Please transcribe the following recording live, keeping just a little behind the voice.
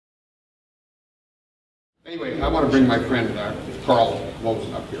Anyway, I want to bring my friend Carl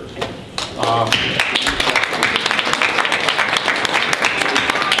Mosen up here.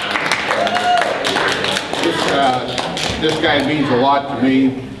 This guy means a lot to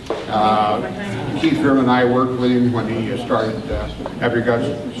me. Keith and I worked with him when he started, after he got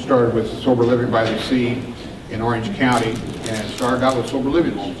started with Sober Living by the Sea in Orange County, and started out with Sober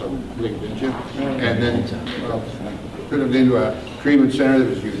Living Homes, I believe, didn't you? And then put it into a treatment center that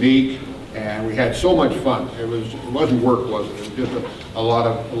was unique, and we had so much fun. It wasn't work, was it? It was just a lot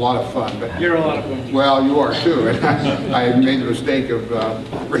of fun. But you're a lot of fun. Well, you are too. And I made the mistake of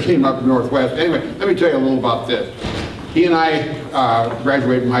bringing him up Northwest. Anyway, let me tell you a little about this. He and I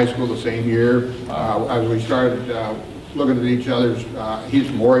graduated from high school the same year. As we started looking at each other's, he's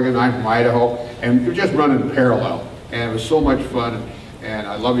from Oregon, I'm from Idaho, and we were just running parallel. And it was so much fun. And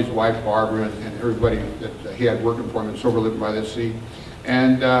I love his wife, Barbara, and everybody that he had working for him in Sober Living by the Sea.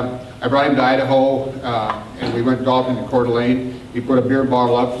 And I brought him to Idaho, and we went golfing in Coeur d'Alene. He put a beer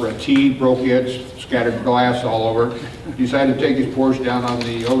bottle up for a tee, broke it, scattered glass all over. He decided to take his Porsche down on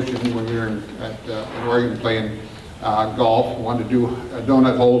the ocean when we were in Oregon playing golf. Wanted to do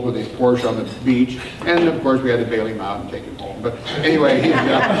donut holes with his Porsche on the beach, and of course we had to bail him out and take him home. But anyway,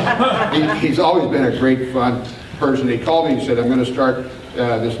 he's always been a great fun person. He called me and said, "I'm going to start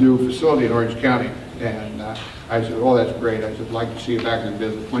this new facility in Orange County," and I said, "Oh, that's great." I said, "I'd like to see you back in the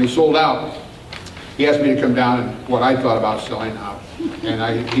business." When he sold out, he asked me to come down and what I thought about selling out.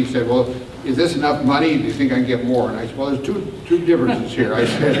 And he said, "Well, is this enough money? Do you think I can get more?" And I said, "Well, there's two differences here." I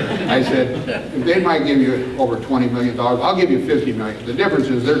said, "If they might give you over $20 million, I'll give you $50 million. The difference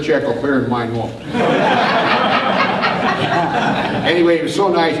is their check will clear and mine won't." Anyway, he was so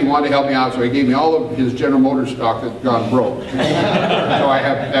nice, he wanted to help me out, so he gave me all of his General Motors stock that had gone broke. So I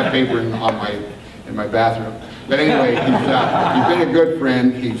have that paper in my bathroom. But anyway, he's been a good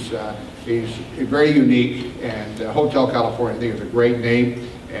friend. He's very unique, and Hotel California, I think, is a great name,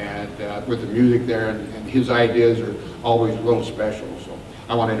 and with the music there, and his ideas are always a little special. So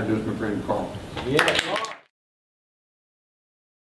I want to introduce my friend Carl. Yeah.